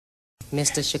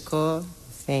Mr. Shakur,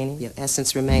 Fanny, your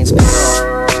essence remains pure.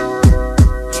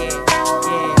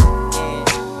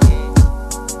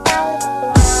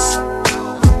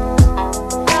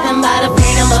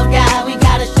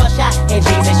 And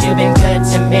Jesus, you've been good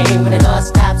to me. When it all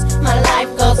stops, my life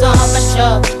goes on for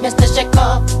sure. Mr.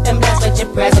 Shakur, been blessed with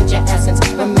your presence, your essence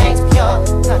remains pure.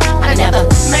 I never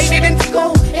made it in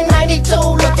school in '92,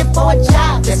 looking for a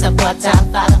job. This a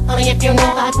part-time father. Only if you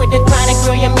know I quit the grind and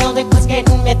grew your music was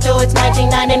getting me through. It's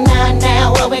 1999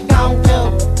 now, what we gon'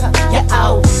 do? Yeah,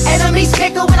 oh, enemies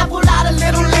snicker when I pull out a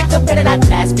little liquor. Better not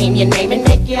blaspheme your name and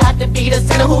make you out to be the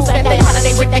sinner who spent that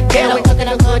holiday with that ghetto. We cooking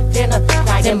a good dinner,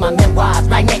 writing my memoirs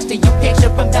right next to your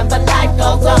picture from them. But life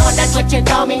goes on, that's what you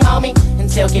told me, homie.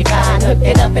 Until you fine, hooked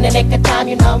it up in the nick of time,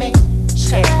 you know me.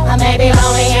 Shit, I may be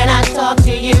lonely and I talk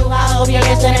to you. I hope you're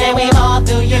listening and we all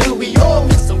through you. We all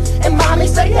miss them. And mommy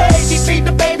say, hey, she feed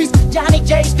the babies. Johnny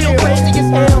J still crazy as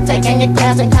hell. Taking your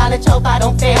class in college, hope I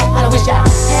don't fail. I wish I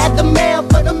had the mail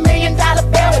for the $1 million bill.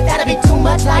 But that'd be too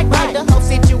much like right. The whole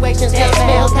situation still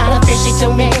smells kinda fishy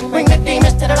to me. Bring the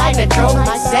demons to the light that drove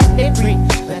my set it free.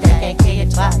 But that can't kill you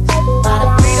twice. By the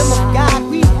freedom of God,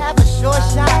 we have a short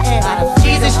shot. And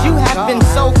Jesus, you have been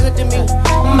so good to me.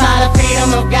 By the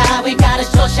freedom of God, we got a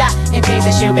short shot. And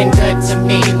Jesus, you've been good to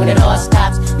me. When it all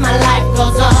stops, my life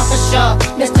goes on for sure.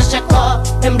 Mr. Shakur,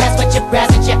 been blessed with your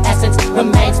presence, your essence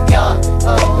remains pure.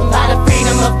 By the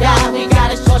freedom of God, we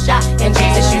got a short shot. And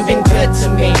Jesus, you've been good to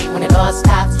me. When it all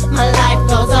stops, my life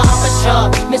goes on for sure.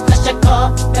 Mr.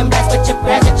 Shakur, been blessed with your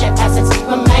presence, your essence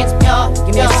remains pure.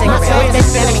 Give me a cigarette. They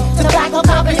spinning me. Tobacco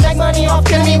companies make money off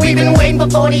killing me. We've been waiting for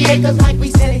 40 acres like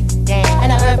we silly.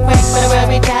 And an earthquake for the world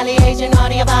retaliation, or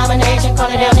the abomination, call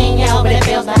it El Nino, but it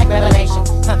feels like revelation.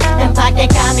 In fact, they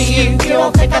copy you. You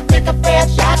don't think I took a fair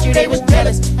shot. You, they was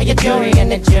jealous of your jury,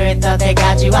 and the jury thought they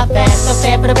got you out fast. So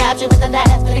stand for the rapture with the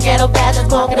last, for the ghetto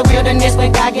bastards, walk in the wilderness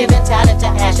with God-given talent to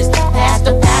ashes.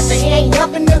 Pastor, he ain't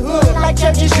up in the hood like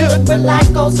churches should, but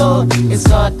life goes on. It's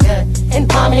all good. In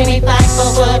harmony, we fight for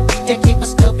wood to keep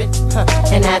us stupid.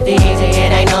 And not the easy,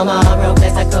 it ain't no more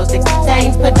ruthless acoustics.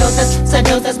 Saints, producers,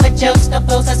 seduce us, but jokes to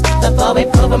boost us before we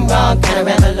prove them wrong. Kinda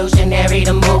revolutionary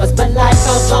to move us, but life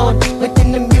goes on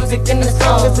within the music and the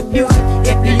song. It's music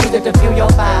if you use it to fuel your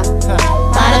fire.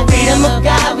 By the freedom of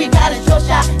God, we got a short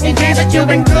shot. And Jesus, you've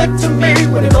been good to me.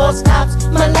 When it all stops,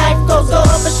 my life goes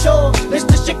on for sure.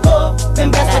 Mr. Shakur,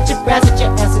 been blessed with your presence,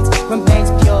 your essence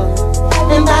remains pure.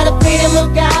 And by the freedom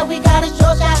of God, we got a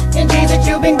short shot. And Jesus,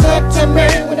 you've been good to me.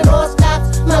 When it all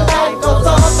stops, my life goes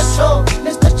on for sure.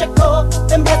 Mr. Shakur,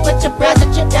 been blessed with your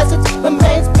presence, your essence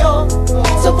remains pure.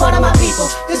 So part of my people,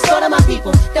 this sort of my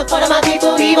people, the part of my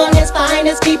people, evil is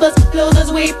finest keepers,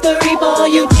 losers weep the reaper.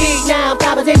 You cheat now,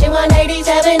 Proposition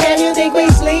 187, and you think we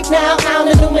sleep now? How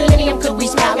in the new millennium could we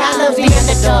smile? God loves the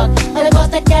underdog, and across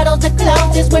the ghettos, the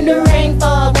closest when the rain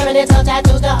falls. Permanent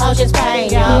tattoos, the ocean's pain.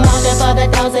 Motion for the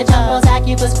dosage of Prozac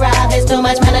you prescribe. There's too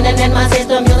much melanin in my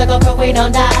system, musical proof we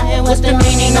don't die. And what's the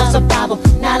meaning of survival?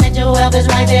 Knowledge of wealth is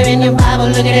right there in your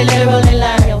Bible. Look at it literally,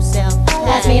 learn yourself.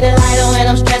 Pass me the light when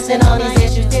I'm stressing on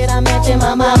these issues. Did I mention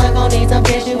my mama gon' need some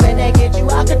tissue when they get you?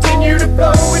 I'll continue to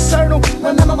flow eternal.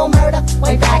 Remember my murder?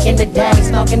 Way back in the day,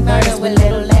 smoking burners with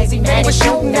little lazy man was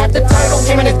shooting at the turtle.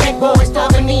 Him and his big boys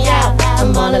stomping me out.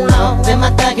 I'm all alone, with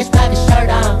my thuggish shirt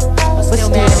on. But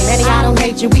still, man, I don't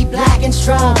hate you, we black and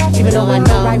strong. Even though I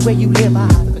know right where you live, I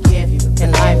forgive you.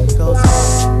 And life goes